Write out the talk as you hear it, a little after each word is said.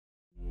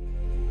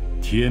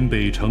天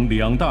北城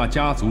2大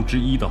家族之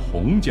一的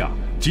洪家，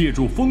借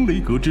助风雷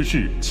阁之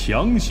势，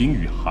强行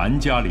与韩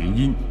家联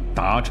姻，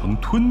达成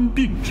吞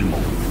并之谋。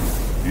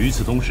与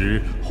此同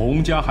时，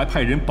洪家还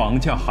派人绑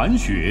架韩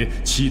雪，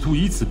企图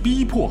以此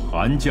逼迫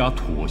韩家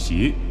妥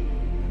协。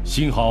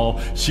幸好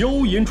萧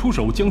炎出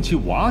手将其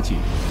瓦解。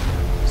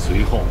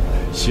随后，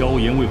萧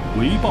炎为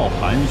回报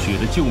韩雪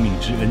的救命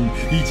之恩，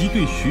以及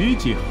对学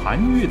姐韩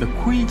月的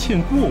亏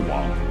欠过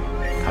往，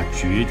他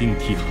决定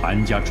替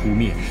韩家出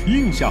面，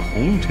应下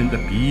红尘的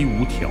比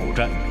武挑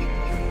战。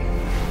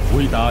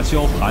为打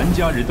消韩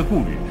家人的顾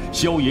虑，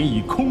萧炎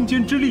以空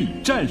间之力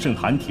战胜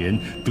韩田，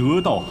得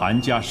到韩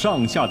家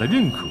上下的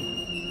认可。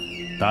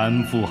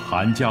担负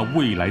韩家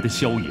未来的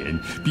萧炎，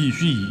必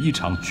须以一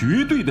场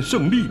绝对的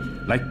胜利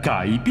来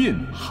改变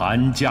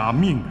韩家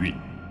命运。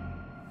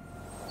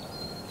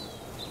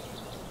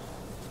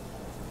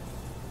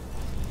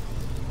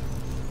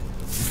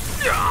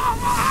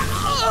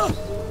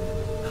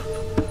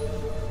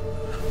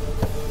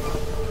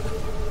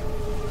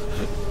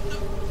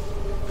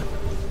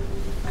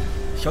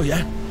萧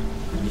炎，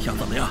你想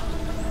怎么样？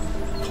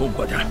痛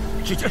快点，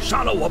直接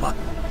杀了我吧！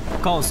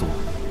告诉我，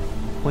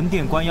魂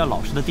殿关押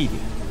老师的地点。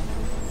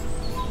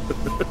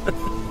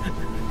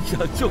想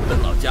救的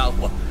老家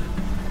伙，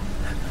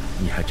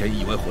你还真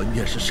以为魂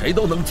殿是谁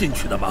都能进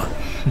去的吗？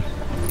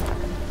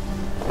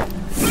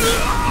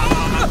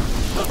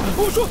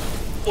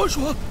我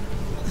说，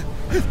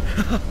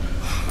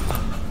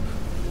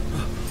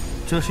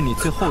这是你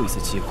最后一次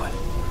机会，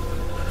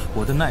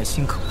我的耐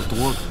心可不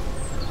多了。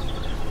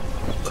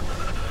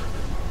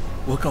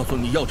我告诉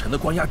你药尘的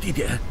关押地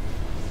点，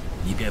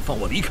你便放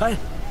我离开？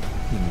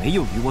你没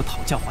有与我讨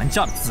价还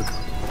价的资格。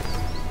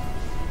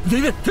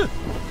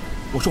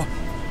我说，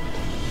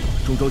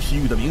中州西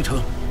域的名城，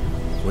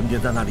魂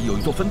殿在那里有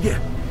一座分殿，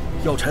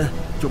药尘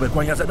就被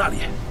关押在那里。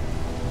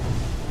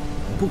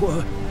不过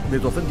那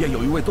座分殿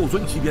有一位斗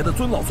尊级别的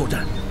尊老坐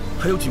镇，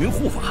还有几名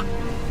护法。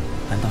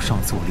难道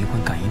上次我灵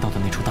魂感应到的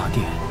那处大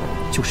殿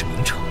就是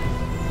名城？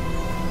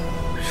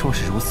若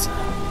是如此，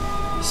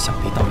想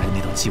必当日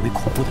那道极为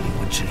恐怖的灵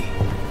魂之力，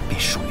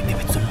便属于那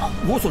位尊老。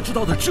我所知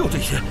道的只有这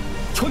些，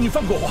求你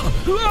放过我！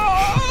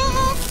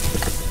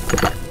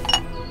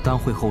丹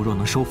会后若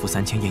能收复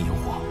3000焰萤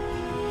火，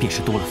便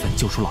是多了份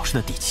救出老师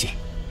的底气。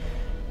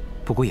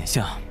不过眼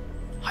下，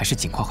还是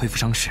尽快恢复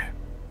伤势，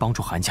帮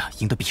助韩家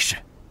赢得比试。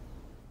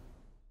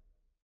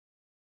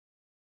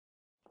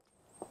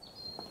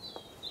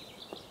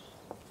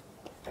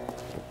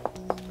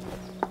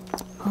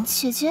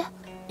姐姐，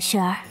雪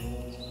儿。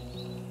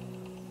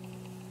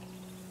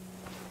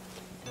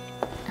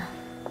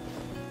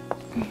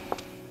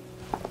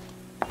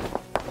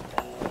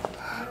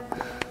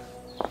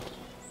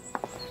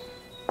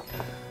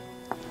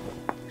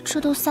这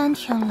都3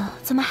天了，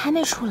怎么还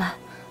没出来？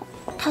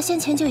他先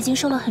前就已经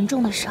受了很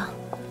重的伤。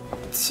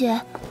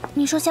姐，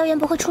你说萧炎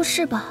不会出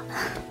事吧？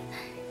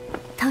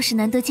倒是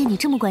难得见你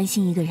这么关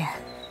心一个人。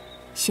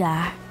雪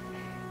儿，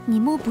你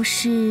莫不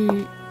是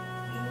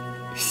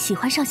喜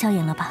欢上萧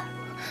炎了吧？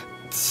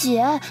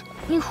姐，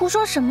你胡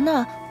说什么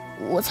呢？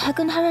我才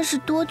跟他认识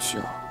多久？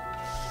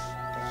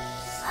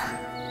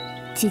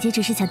姐姐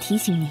只是想提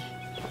醒你，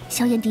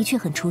萧炎的确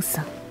很出色，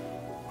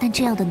但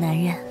这样的男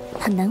人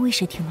很难为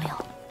谁停留。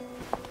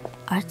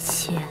而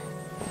且，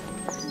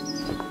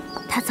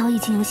他早已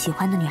经有喜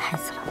欢的女孩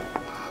子了。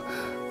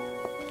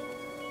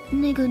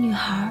那个女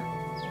孩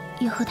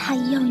也和他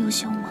一样优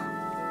秀吗？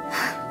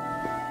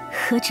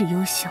何止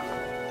优秀，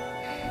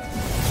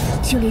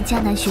就连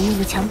迦南学院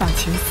的强榜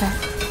前3，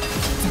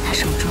在他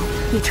手中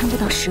也撑不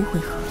到10回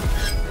合。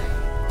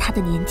他的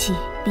年纪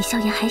比萧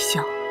炎还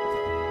小，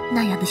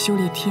那样的修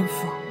炼天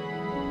赋，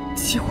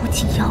几乎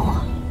紧要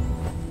啊！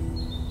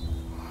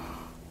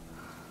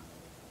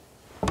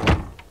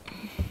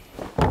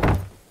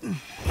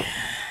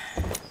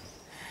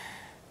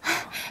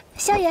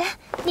萧炎，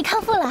你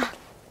康复了。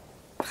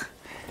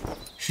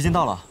时间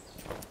到了。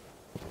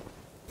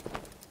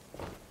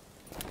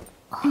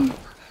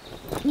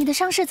你的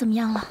伤势怎么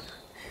样了？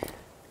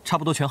差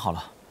不多全好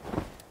了。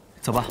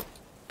走吧，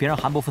别让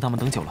韩伯父他们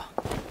等久了。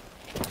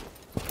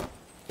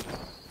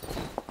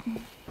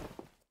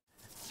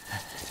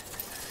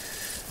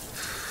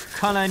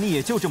看来你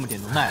也就这么点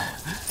能耐了，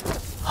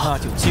那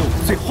就接我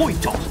最后一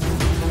招了。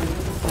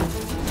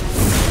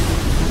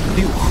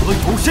六合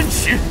游身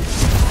池，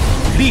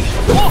烈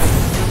火！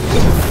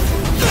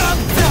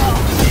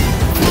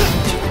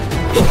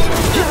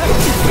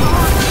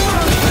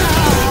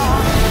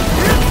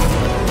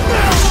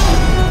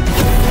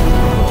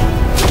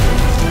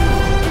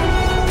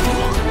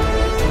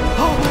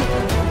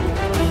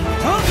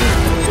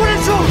不认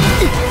输！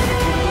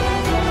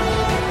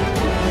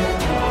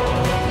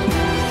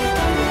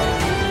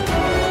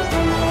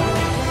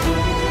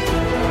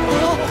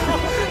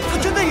他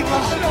真的赢了！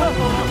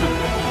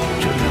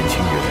这年轻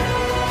人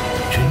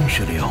真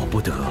是了不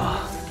得。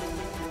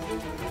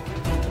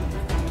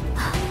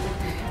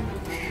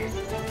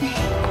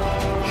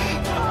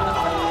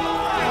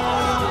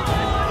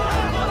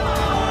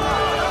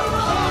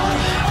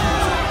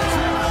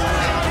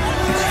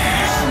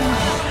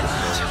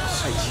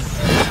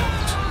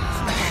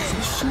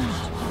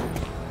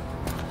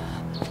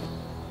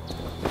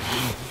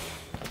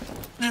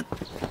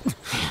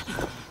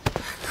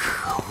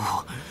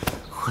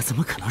怎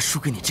么可能输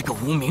给你这个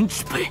无名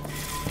之辈？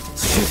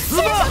去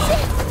死吧！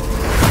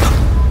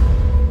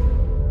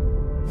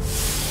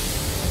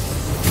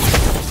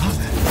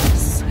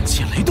三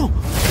千雷动！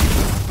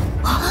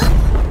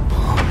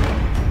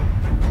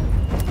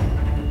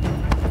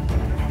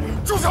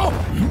住手！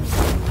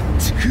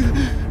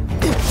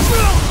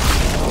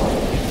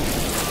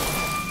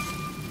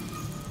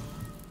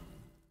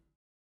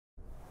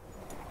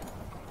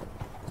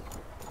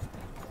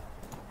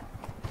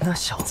那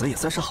小子也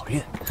算是好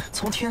运，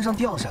从天上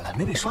掉下来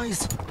没被摔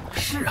死。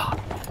是啊，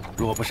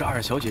若不是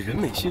二小姐人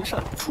美心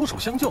善，出手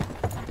相救，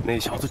那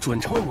小子准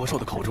成为魔兽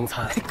的口中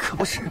餐。可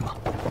不是吗？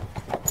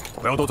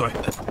不要多嘴，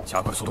加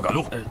快速度赶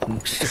路。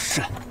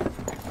是。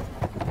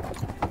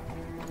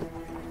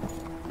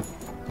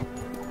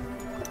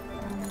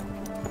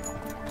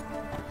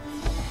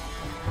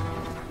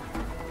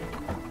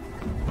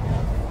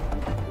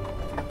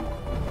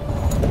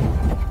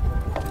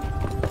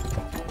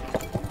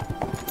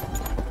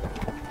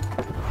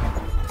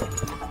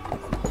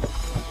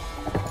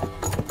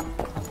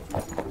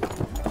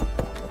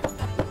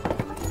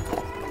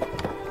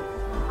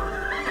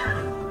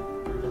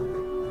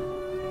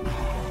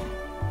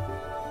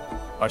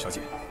二小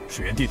姐，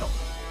水源地道，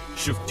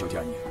是否就地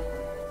安营？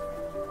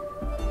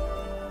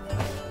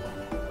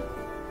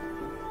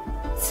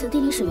此地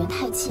离水源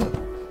太近，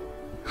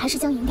还是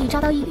将营地扎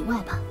到1里外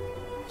吧，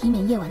以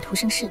免夜晚徒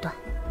生事端。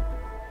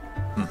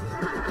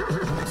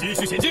继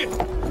续前进。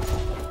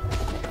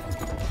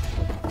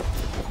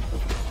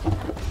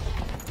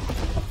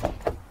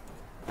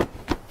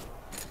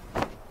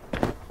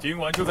今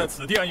晚就在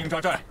此地安营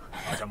扎寨，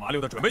大家麻溜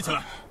的准备起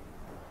来。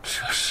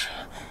这是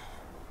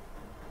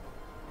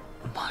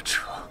马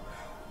车，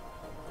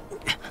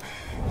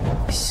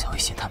小一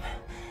些他们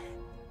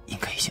应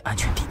该已经安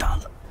全抵达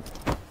了，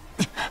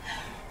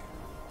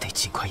得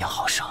尽快养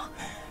好伤，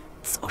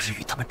早日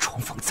与他们重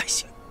逢才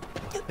行。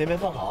那边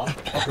放好，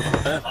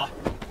好，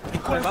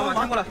快把马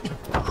牵过来。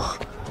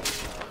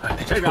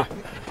这边。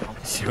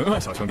行啊，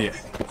小兄弟，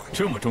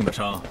这么重的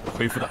伤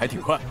恢复的还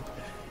挺快，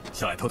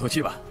下来透透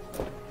气吧。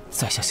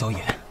在下萧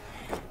炎，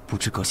不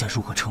知阁下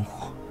如何称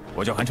呼？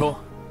我叫韩冲，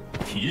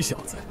你小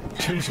子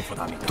真是福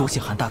大命大。多谢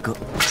韩大哥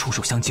出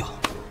手相救。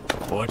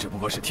我只不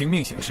过是听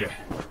命行事，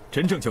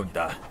真正救你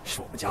的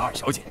是我们家二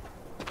小姐。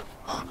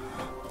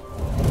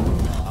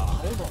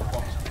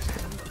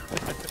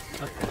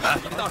来，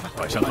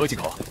晚上喝几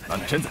口，暖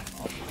暖身子。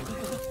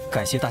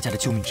感谢大家的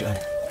救命之恩，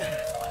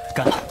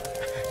干了！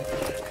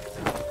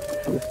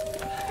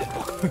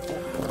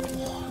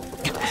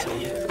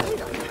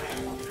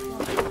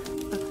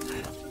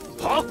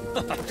好，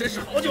真是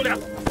好酒量。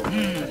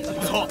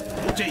不错，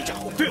这家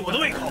伙对我的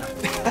胃口，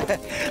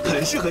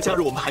很适合加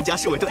入我们韩家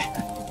侍卫队。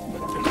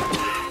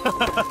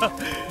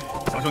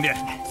小兄弟，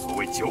所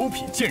谓酒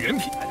品见人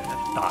品，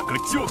大哥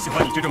就喜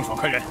欢你这种爽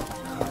快人。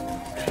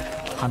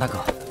韩大哥，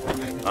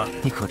啊，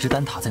你可知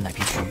丹塔在哪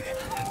片区域？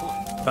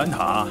丹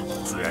塔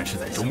自然是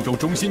在中州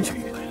中心区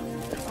域，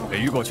北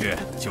域过去，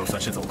就算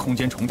是走空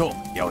间虫洞，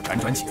也要辗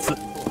转几次。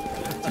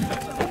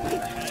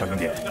小兄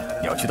弟，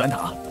你要去丹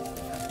塔？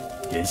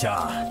眼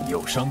下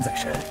有伤在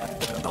身，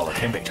等到了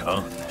天北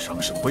城，伤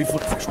势恢复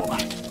了再说吧。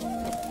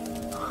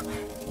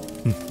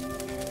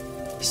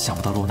想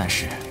不到落难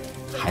时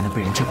还能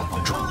被人这般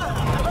帮助。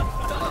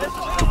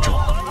中州，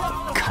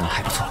看来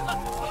还不错。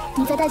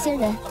你再带些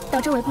人到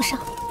周围布哨。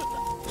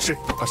是，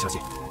二小姐。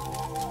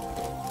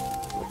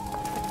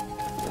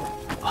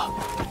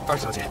二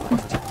小姐，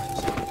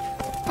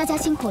大家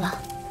辛苦了，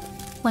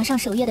晚上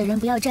守夜的人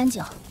不要沾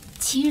酒，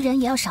其余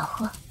人也要少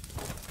喝。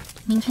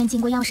明天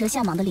经过妖蛇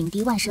下蟒的领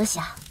地万蛇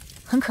峡，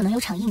很可能有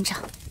场硬仗。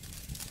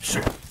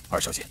是，二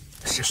小姐。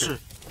是。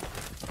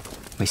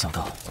没想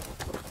到，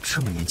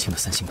这么年轻的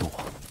三星斗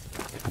王，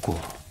不过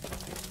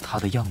他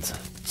的样子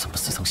怎么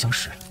似曾相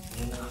识？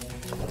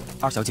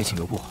二小姐请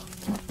留步，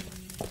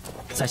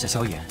在下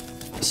萧炎，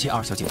谢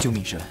二小姐救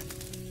命之恩。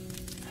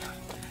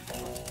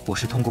我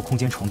是通过空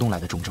间虫洞来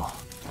的中州，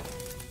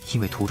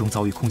因为途中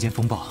遭遇空间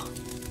风暴，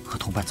和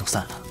同伴走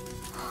散了。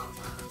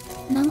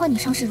难怪你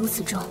伤势如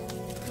此重，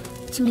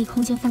经历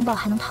空间风暴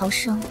还能逃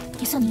生，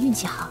也算你运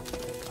气好。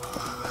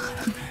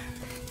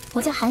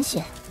我叫韩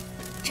雪，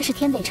这是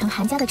天北城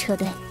韩家的车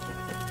队，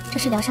这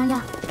是疗伤药，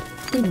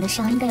对你的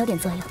伤应该有点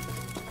作用。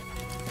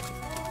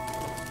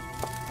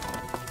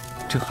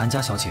这韩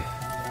家小姐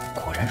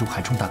果然如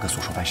韩冲大哥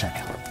所说般善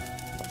良，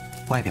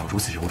外表如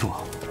此柔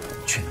弱，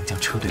却能将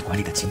车队管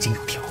理得井井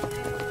有条。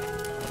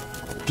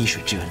滴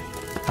水之恩，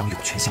当涌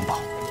泉相报。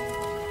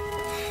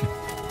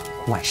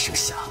万蛇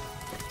峡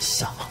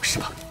下蟒是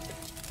吧？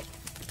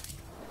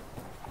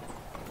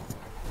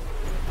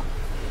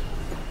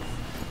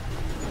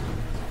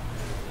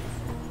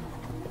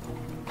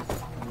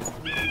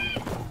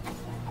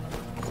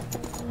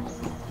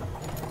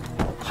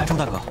韩冲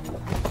大哥，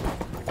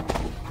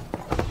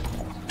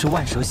这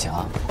万蛇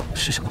峡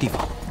是什么地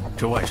方？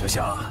这万蛇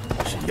峡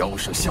是妖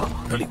蛇下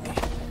蟒的领地，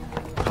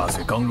它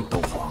虽刚入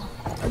斗皇，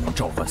但能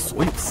召唤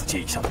所有4阶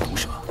以下的毒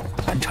蛇，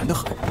难缠得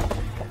很，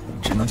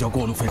只能叫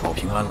过路费保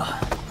平安了。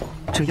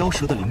这妖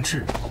蛇的灵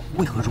智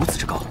为何如此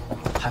之高？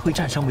还会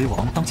占山为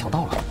王，当强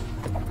盗了？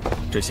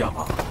这夏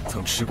蟒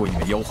曾吃过一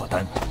枚妖化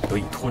丹，得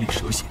以脱离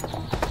蛇形，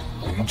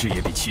灵智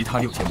也比其他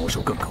6阶魔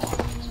兽更高。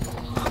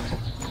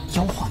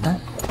妖化丹？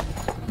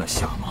那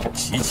夏蟒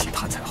极其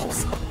贪财好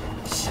色，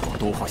希望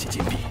多花些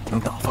金币能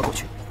打发过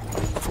去，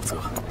否则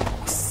我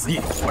死也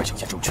要和2小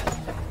姐周全。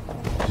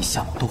以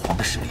夏蟒斗皇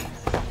的实力，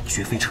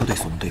绝非车队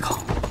所能对抗。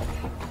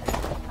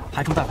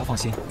还祝大哥放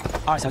心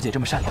，2小姐这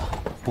么善良，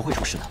不会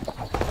出事的。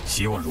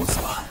希望如此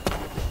吧。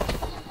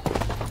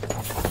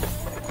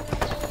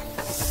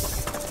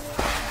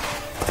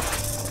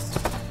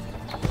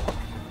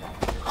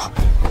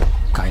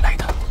该来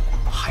的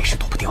还是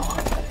躲不掉啊！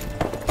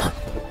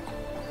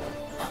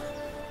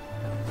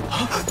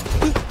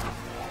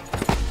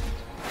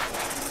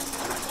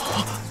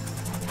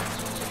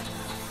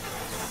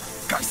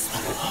该死，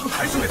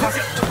还是被发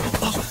现。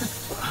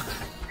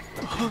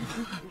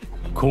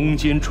空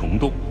间虫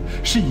洞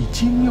是以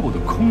精妙的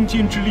空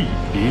间之力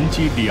连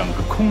接2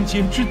个空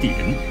间之点，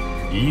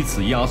以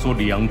此压缩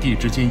2地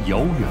之间遥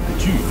远的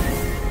距离。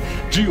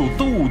只有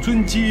斗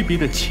尊阶别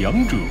的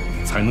强者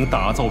才能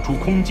打造出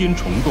空间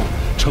虫洞，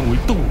成为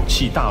斗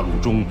气大陆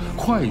中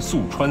快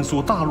速穿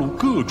梭大陆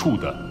各处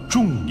的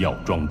重要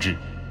装置。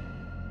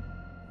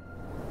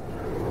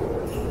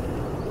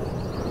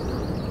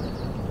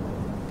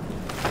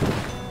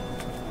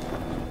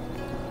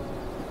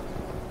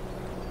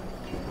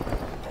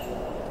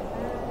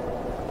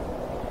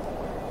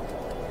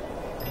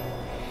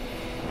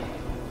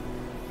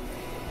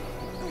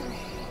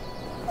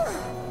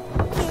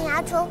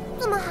虫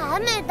怎么还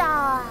没到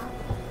啊？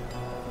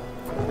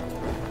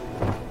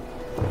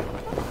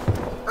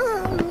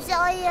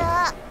小野，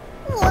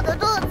我的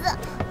肚子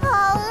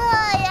好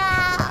饿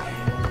呀！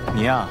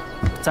你呀，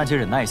暂且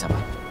忍耐一下吧。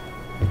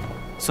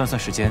算算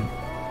时间，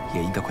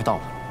也应该快到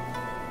了。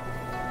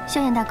萧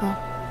炎大哥，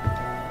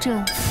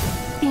这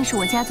便是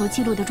我家族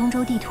记录的中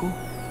州地图。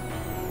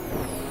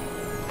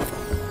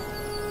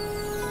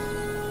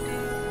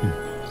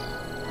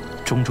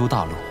中州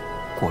大陆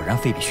果然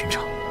非比寻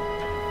常。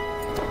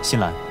新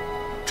兰，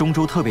中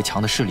州特别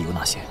强的势力有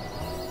哪些？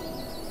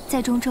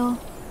在中州，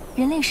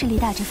人类势力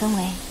大致分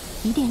为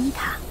1殿1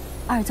塔、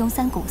2宗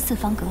3谷4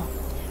方阁，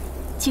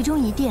其中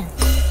1殿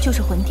就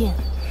是魂殿。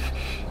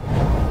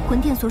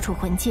魂殿所处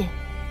魂界，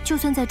就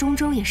算在中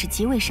州也是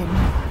极为神秘；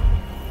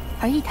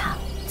而1塔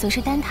则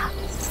是丹塔，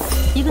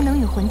一个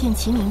能与魂殿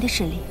齐名的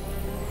势力。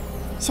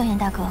萧炎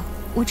大哥，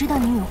我知道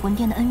您与魂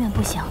殿的恩怨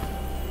不小，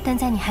但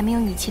在你还没有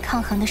与其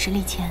抗衡的实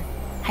力前，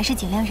还是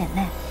尽量忍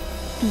耐。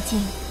毕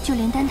竟，就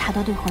连丹塔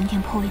都对魂殿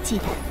颇为忌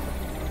惮。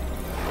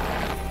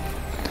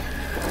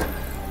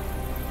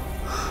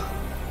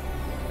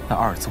那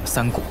2宗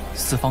3谷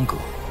4方阁，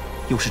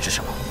又是指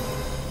什么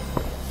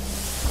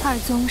？2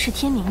宗是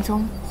天明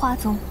宗、花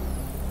宗，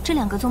这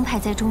2个宗派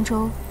在中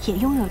州也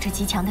拥有着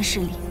极强的势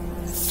力。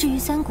至于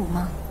3谷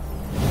嘛，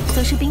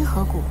则是冰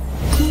河谷、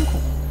阴谷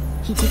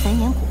以及焚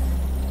炎谷。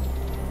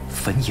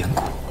焚炎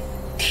谷，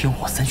天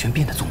火3玄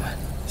变的宗门。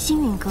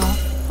星陨阁、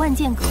万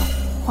剑阁、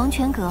黄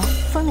泉阁、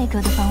风雷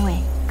阁的方位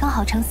刚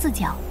好呈4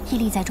角，屹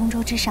立在中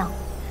州之上，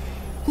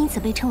因此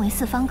被称为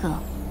4方阁，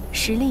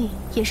实力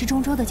也是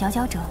中州的佼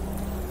佼者，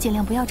尽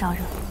量不要招惹。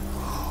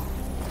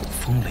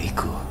风雷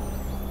阁，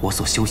我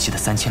所修习的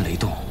3000雷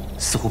动，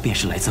似乎便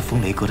是来自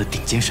风雷阁的顶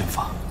尖身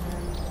法。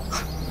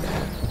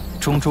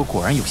中州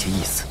果然有些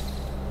意思。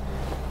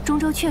中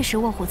州确实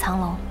卧虎藏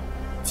龙，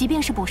即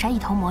便是捕杀一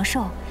头魔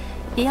兽，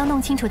也要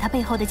弄清楚它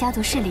背后的家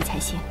族势力才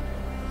行。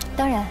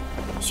当然，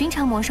寻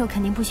常魔兽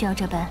肯定不需要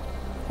这般。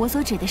我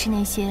所指的是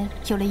那些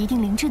有了一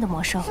定灵智的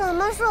魔兽。什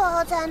么时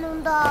候才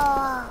能到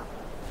啊？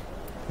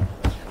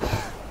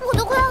我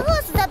都快要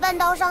饿死在半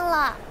道上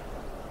了。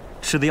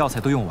吃的药材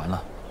都用完了，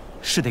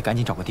是得赶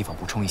紧找个地方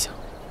补充一下。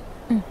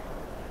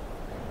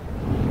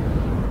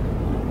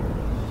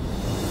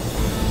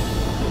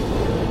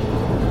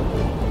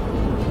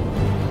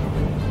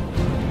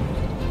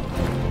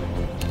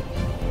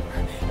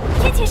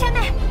天启山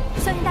脉，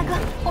萧炎大哥，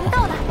我们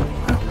到了。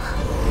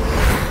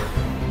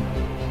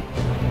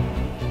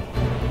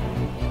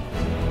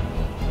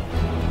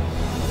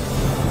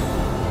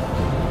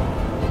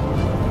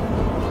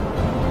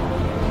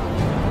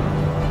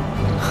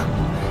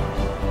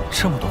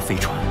这么多飞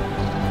船，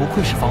不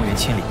愧是方圆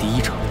千里第一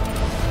城。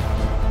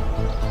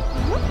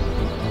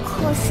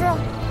可是，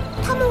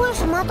他们为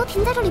什么都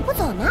停在这里不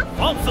走呢？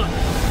放肆！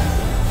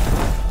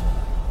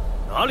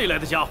哪里来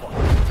的家伙？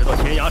知道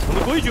天涯城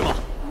的规矩吗？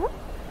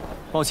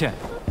抱歉，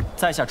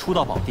在下初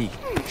到宝地，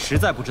实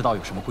在不知道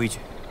有什么规矩。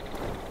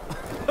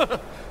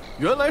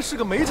原来是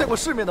个没见过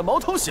世面的毛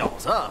头小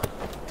子，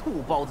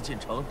土包子进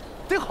城，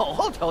得好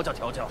好调教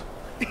调教。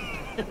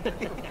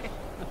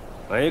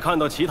没看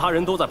到其他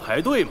人都在排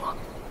队吗？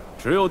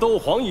只有斗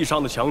皇以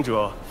上的强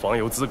者方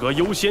有资格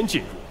优先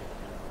进入。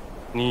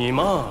你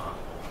嘛，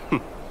哼，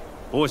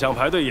不想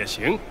排队也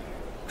行，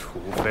除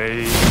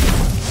非……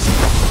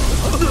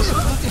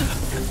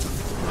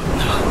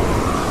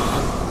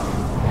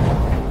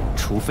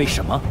除非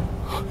什么？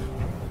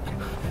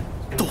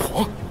斗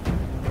皇！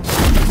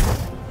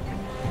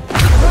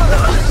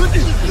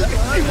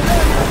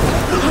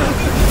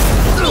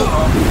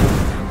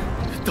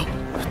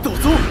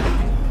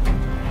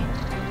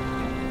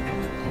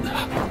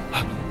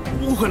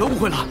误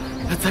会了。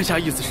在下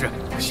意思是，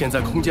现在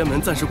空间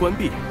门暂时关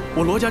闭，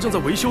我罗家正在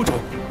维修中，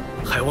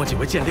还望几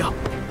位见谅，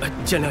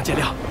见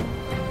谅。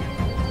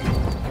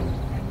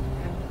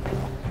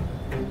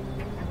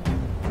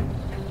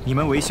你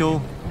们维修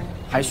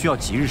还需要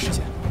几日时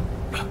间？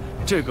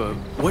这个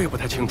我也不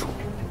太清楚。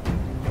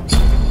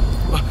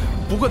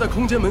不过在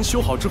空间门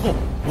修好之后，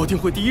我定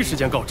会第一时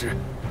间告知。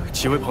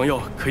几位朋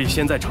友可以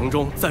先在城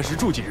中暂时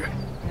住几日。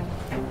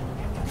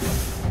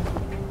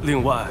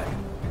另外，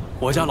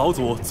我家老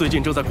祖最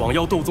近正在广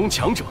邀斗宗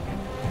强者，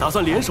打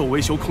算联手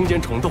维修空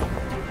间虫洞，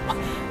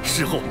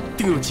事后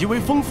定有极为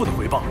丰富的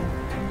回报。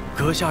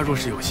阁下若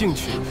是有兴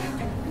趣，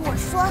我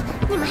说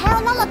你们还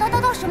要唠唠叨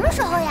叨到什么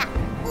时候呀？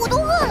我都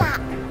饿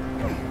了。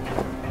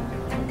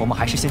我们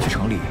还是先去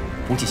城里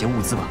补给些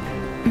物资吧。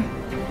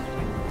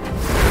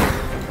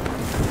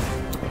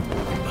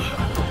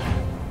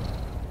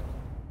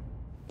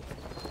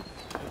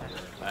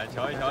来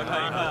瞧一瞧，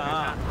看一看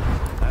啊！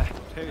哎，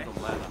这个怎么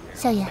卖的？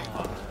萧炎，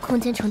空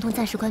间虫洞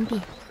暂时关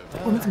闭，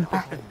我们怎么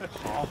办？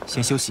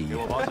先休息一夜，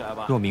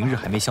若明日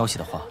还没消息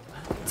的话，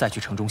再去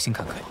城中心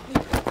看看。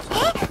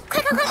哎，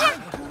快看！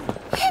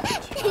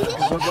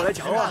快过来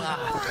瞧啊！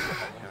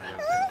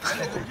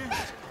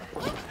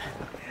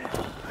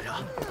哎呀，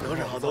都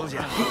是好东西！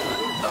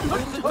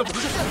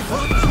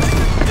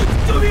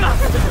救命啊！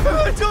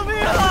救命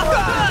啊！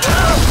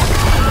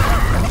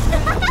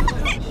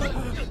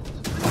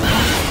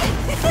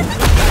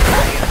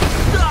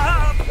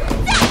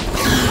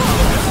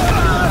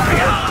哎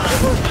呀！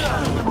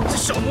这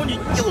小魔女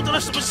又得了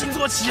什么新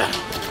坐骑啊？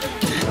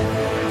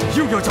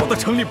又要搅得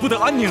城里不得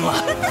安宁了！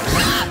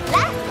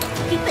来，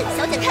给本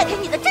小姐看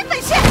看你的真本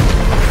事！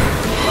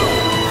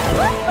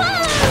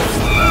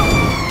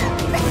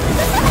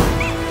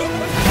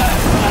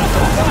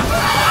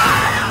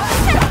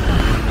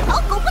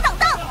好狗不挡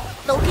道，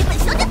都给本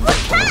小姐滚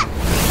开！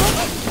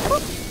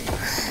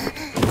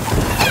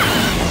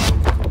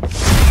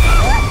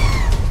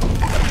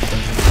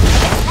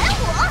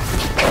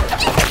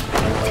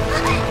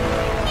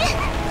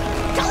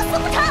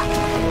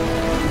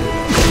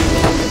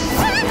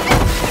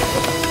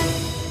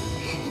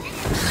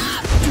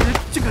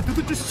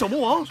小魔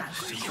王，误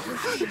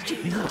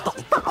倒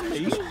大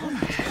霉！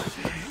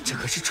这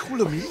可是出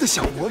了名的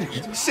小魔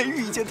女，谁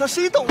遇见她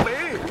谁倒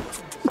霉！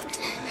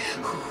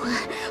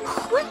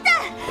混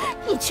蛋！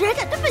你居然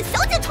敢对本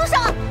小姐出手！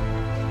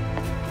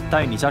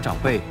待你家长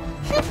辈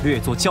略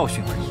作教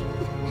训而已。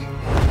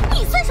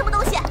你算什么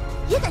东西？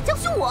也敢教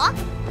训我？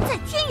在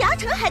天涯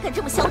城还敢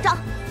这么嚣张？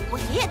我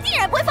爷爷定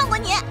然不会放过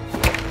你！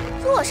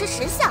若是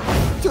识相，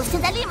就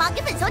现在立马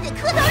给本小姐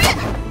磕头认！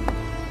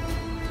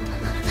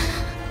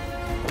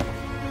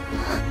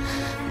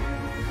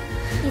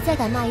你再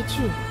敢骂一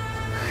句，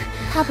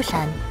他不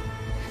闪，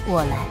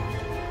我来。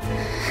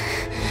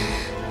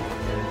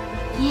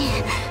你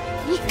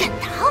敢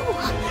打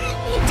我？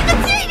你这个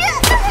贱人！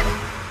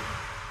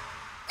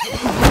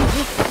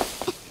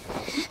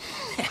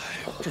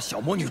这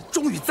小魔女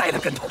终于栽了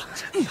跟头了，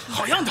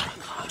好样的！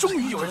终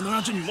于有人能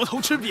让这女魔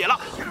头吃瘪了，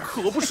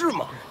可不是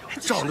嘛？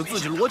仗着自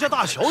己罗家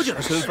大小姐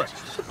的身份，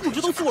不知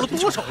道做了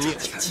多少孽。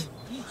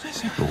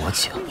罗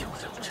家。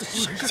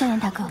萧炎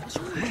大哥，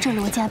这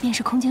罗家便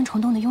是空间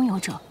虫洞的拥有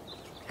者，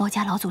罗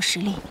家老祖实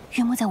力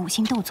约莫在5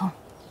星斗宗。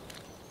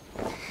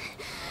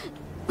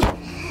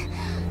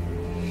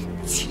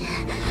贱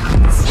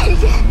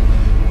人！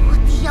我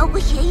爹要我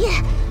爷爷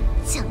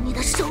将你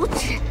的手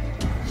指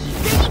一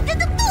根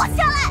的剁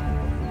下来！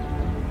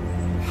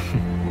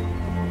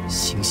哼，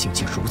心性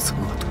竟如此恶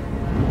毒！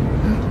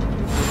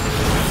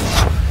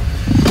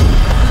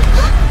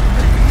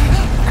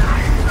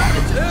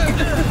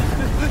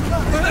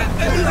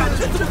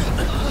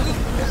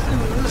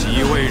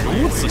几位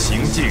如此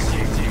行径，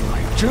还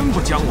真不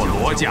将我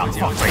罗家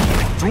放在眼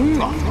中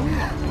啊！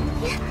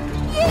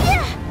爷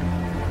爷，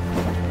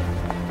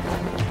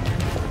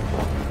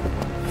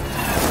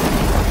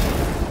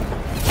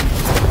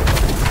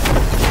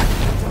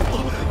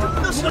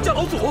那是罗家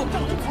老祖，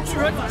居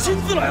然亲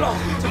自来了！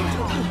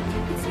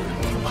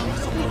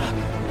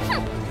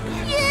哼，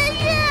爷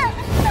爷，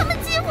他们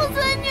欺负孙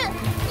女，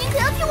您可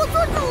要替我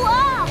做主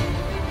啊！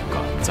敢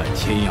在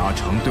天涯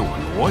城对我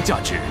罗家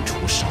之人出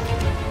手，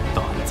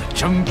胆子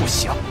真不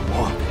小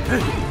啊！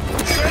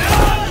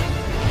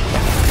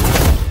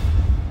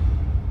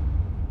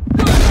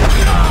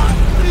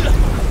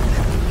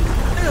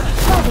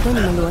怪不得你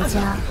们罗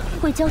家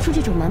会教出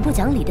这种蛮不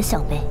讲理的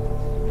小辈，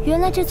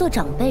原来这做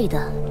长辈的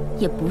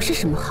也不是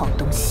什么好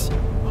东西。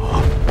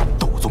啊！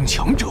斗宗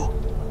强者！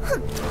哼，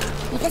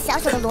一个小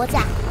小的罗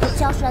家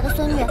教出来的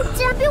孙女，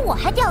竟然比我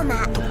还刁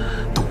难！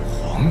斗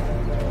皇，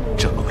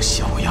这么个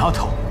小丫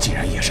头竟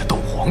然也是斗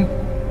皇，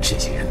这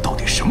些人到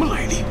底什么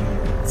来历？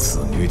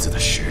此女子的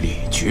实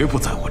力绝不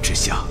在我之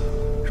下，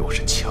若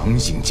是强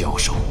行交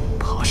手，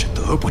怕是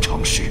得不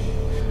偿失。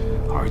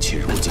而且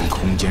如今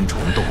空间虫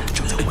洞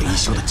正在维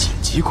修的紧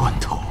急关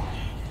头。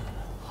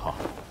好，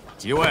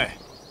几位，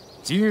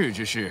今日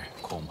之事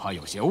恐怕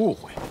有些误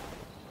会，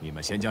你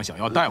们先将小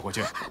妖带回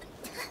去。爷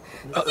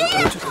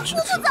爷，走，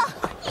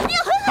一定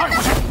要狠狠带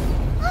回去！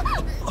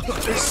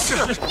是。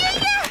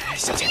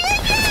小姐。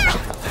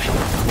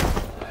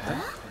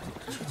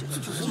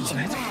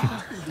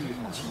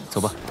走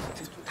吧。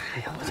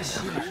太阳在西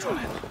边出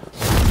来了。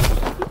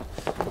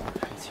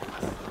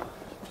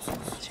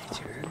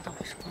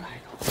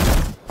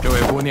这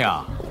位姑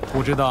娘，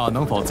不知道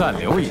能否暂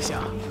留一下？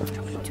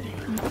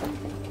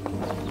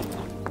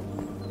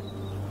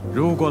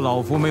如果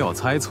老夫没有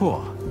猜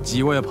错，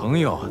几位朋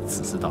友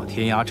此次到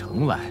天涯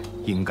城来，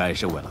应该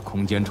是为了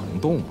空间虫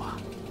洞吧？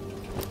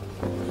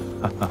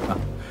哈哈哈，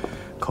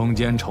空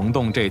间虫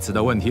洞这次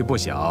的问题不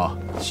小，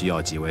需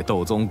要几位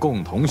斗宗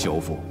共同修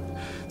复，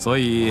所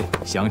以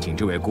想请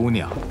这位姑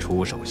娘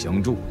出手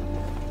相助。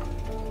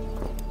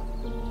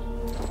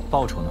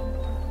报酬呢？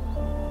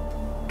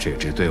这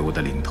支队伍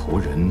的领头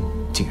人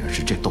竟然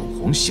是这斗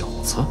皇小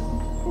子！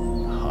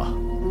哈，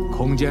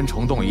空间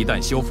虫洞一旦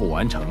修复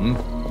完成，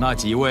那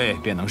几位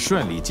便能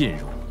顺利进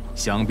入，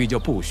想必就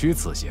不虚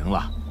此行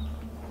了。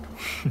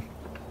哼！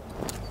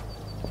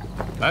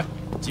哎，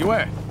几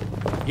位，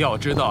要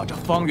知道这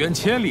方圆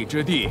千里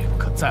之地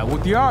可再无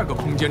第二个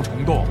空间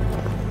虫洞。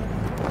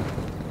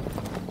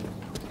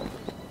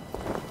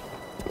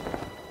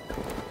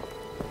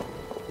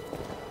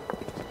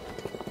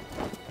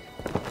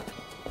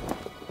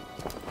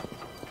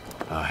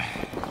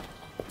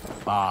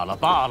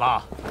罢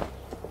了，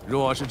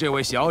若是这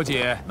位小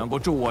姐能够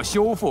助我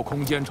修复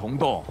空间虫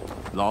洞，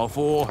老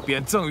夫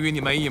便赠予你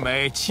们一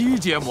枚7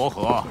阶魔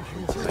盒，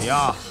怎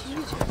样？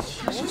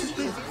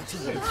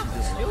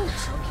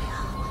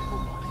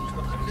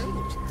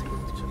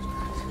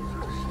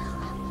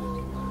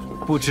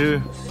不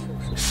知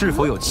是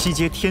否有7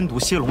阶天毒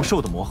蝎龙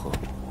兽的魔盒？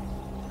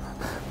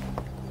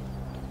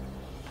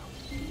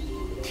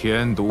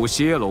天毒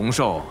蝎龙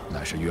兽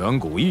乃是远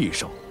古异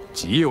兽，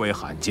极为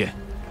罕见。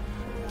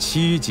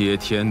7阶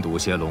天毒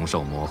蝎龙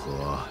兽魔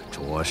盒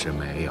着实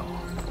没有。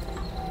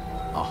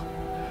哦，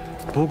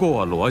不过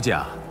我罗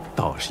家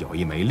倒是有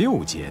一枚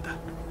6阶的，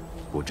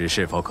不知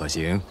是否可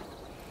行？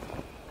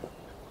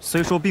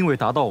虽说并未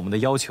达到我们的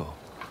要求，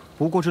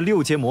不过这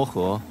6阶魔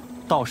盒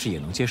倒是也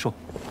能接受。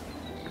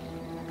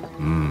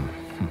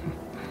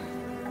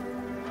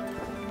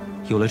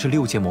有了这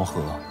6阶魔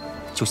盒，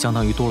就相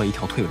当于多了一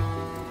条退路，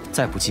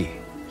再不济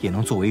也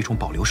能作为一种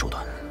保留手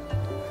段。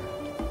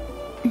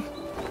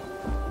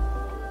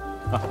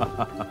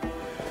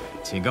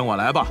请跟我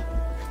来吧。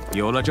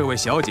有了这位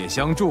小姐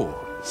相助，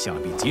想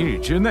必今日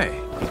之内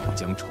便能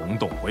将虫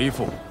洞恢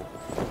复。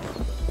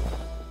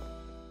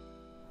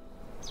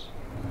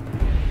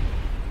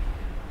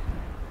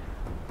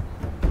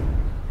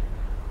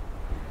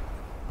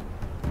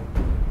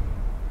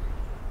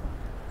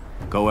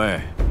各位，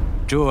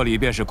这里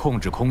便是控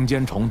制空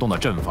间虫洞的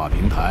阵法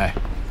平台。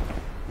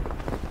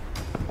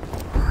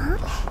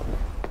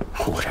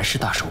果然是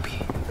大手笔。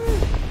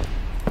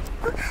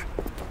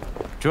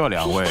这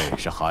2位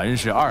是韩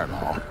氏2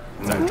老，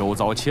在周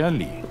遭千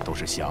里都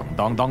是响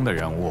当当的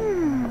人物，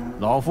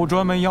老夫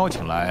专门邀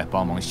请来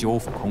帮忙修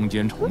复空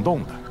间虫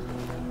洞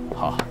的。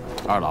哈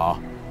，2老，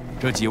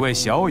这几位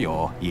小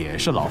友也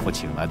是老夫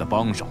请来的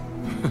帮手。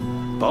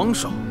帮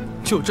手？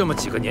就这么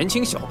几个年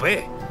轻小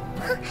辈？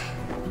哼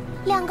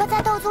，2个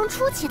在斗宗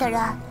初期的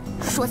人，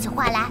说起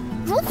话来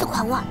如此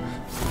狂妄。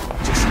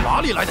这是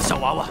哪里来的小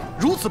娃娃，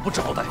如此不知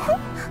好歹？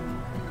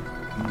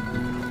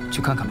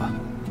去看看吧。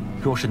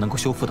若是能够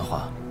修复的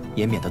话，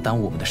也免得耽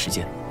误我们的时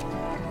间。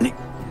你，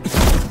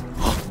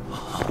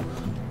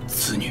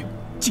此女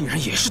竟然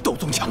也是斗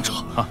宗强者！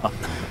哈哈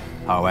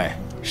，2位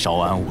稍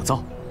安勿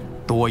躁，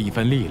多一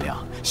份力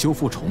量，修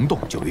复虫洞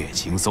就越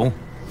轻松。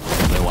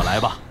随我来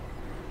吧。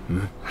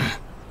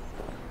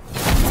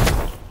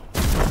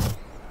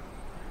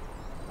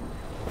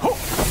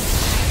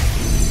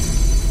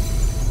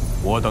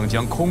我等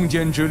将空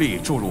间之力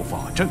注入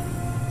法阵，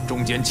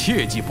中间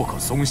切记不可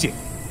松懈。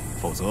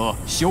否则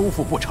修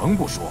复不成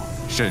不说，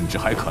甚至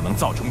还可能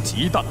造成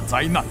极大的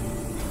灾难。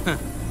哼，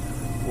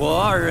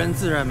我2人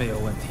自然没有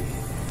问题，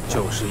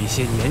就是一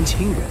些年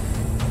轻人，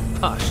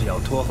怕是要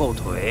拖后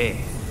腿。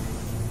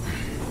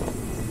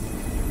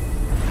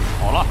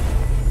好了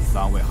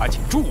，3位还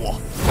请助我。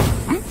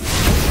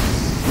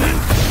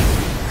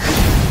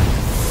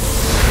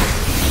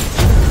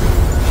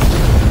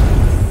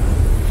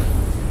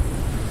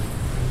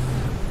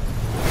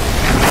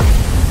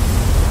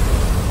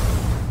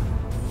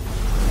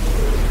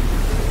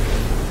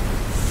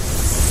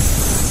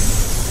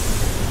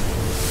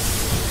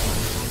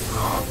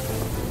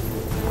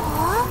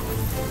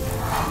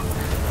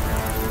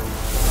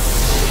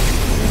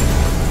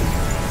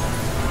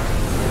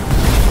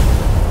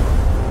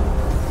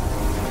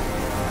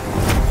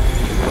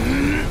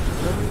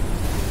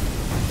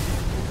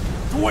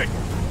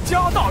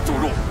加大注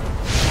入。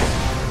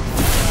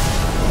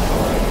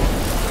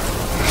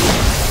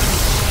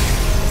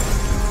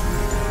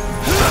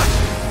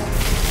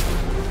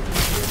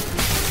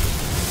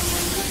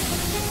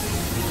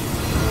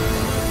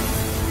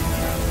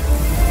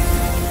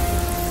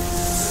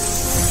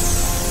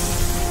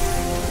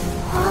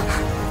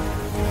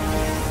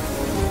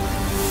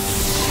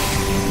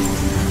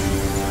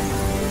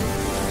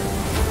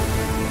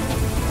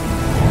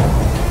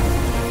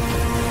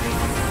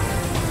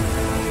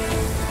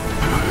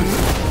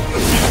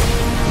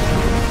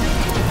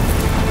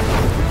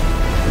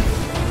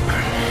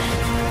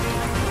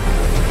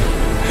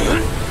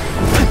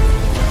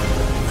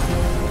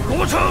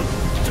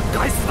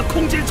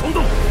攻坚冲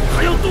动，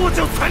还要多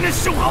久才能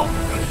修好？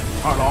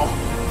二老，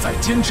再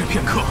坚持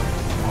片刻，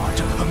法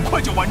阵很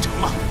快就完成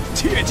了，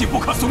切记不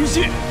可松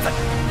懈。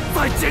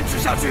再坚持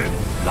下去，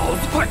老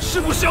子快吃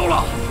不消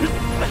了！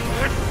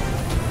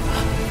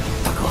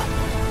大哥，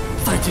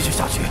再继续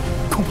下去，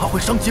恐怕会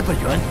伤及本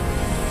源。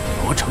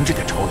罗成这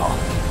点酬劳，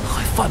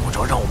还犯不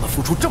着让我们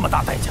付出这么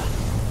大代价。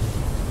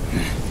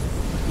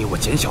你我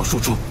减小输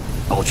出，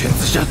保全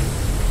自身。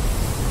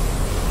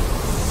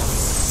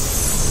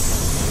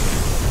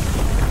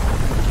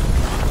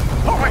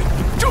二位，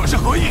这是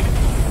何意？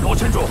罗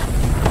城主，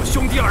我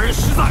兄弟二人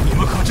实在……你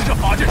们可知这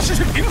法阵失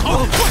去平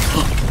衡？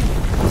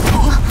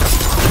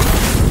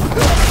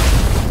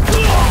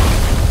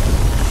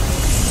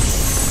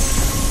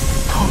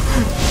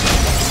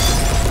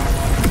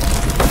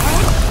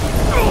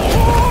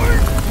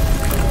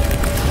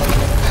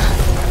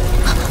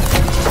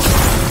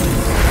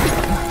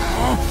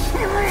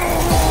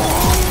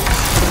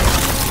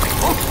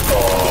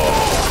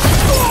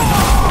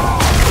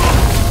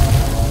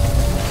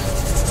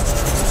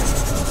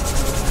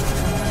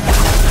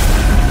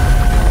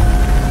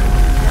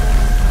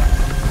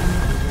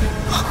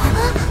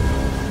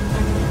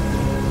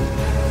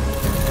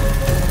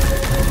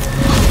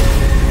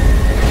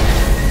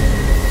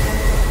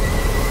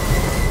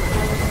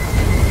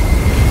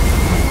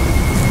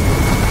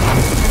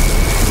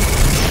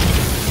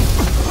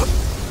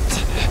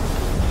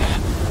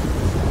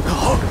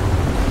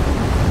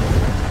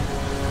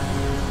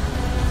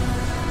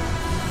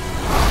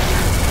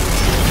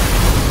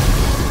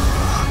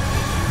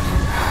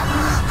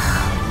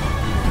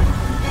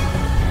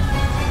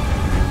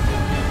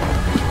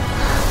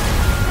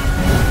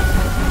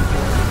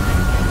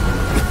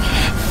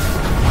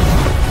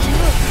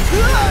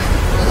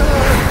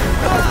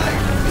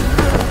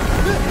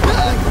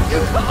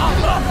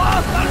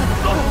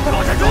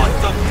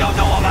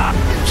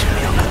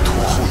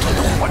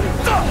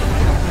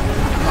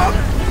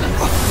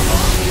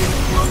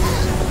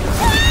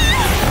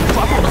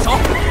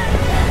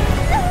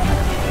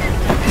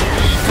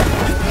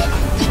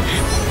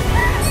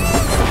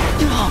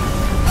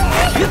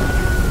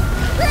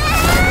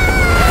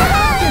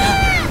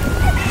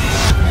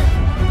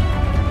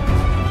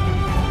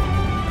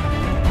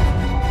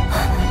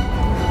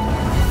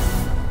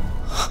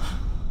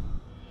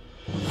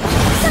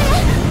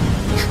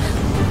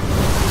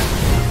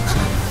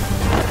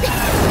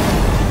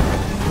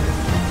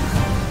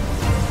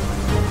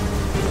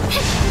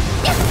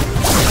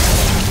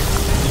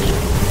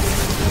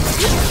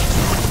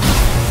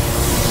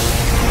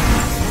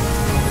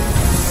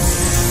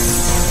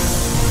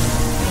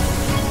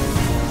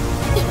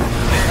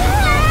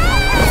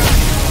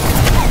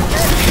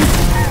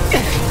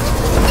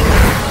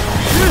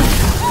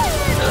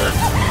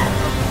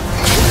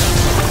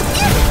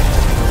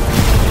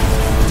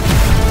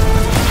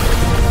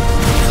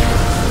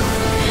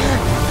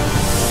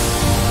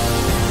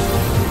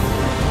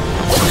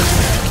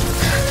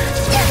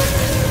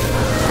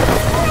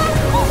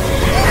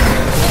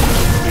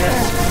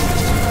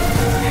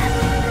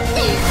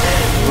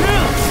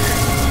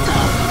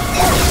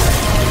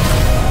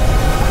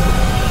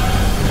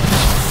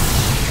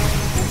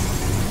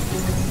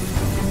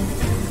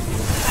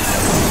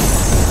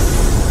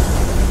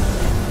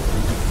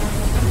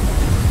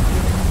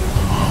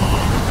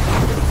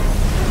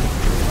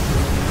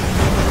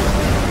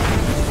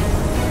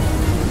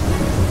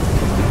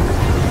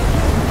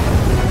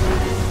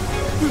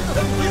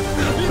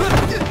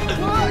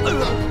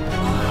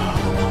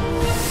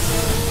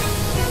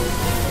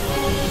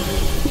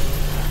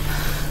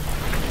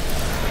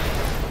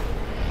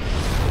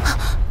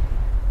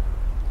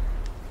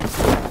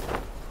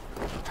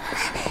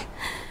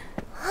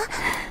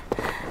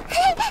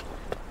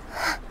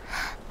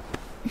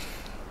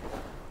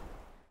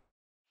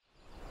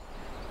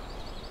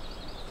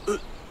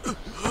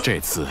这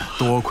次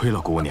多亏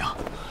了姑娘，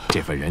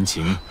这份人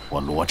情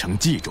我罗成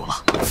记住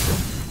了。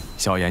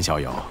萧炎小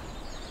友，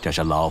这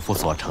是老夫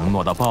所承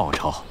诺的报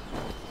酬。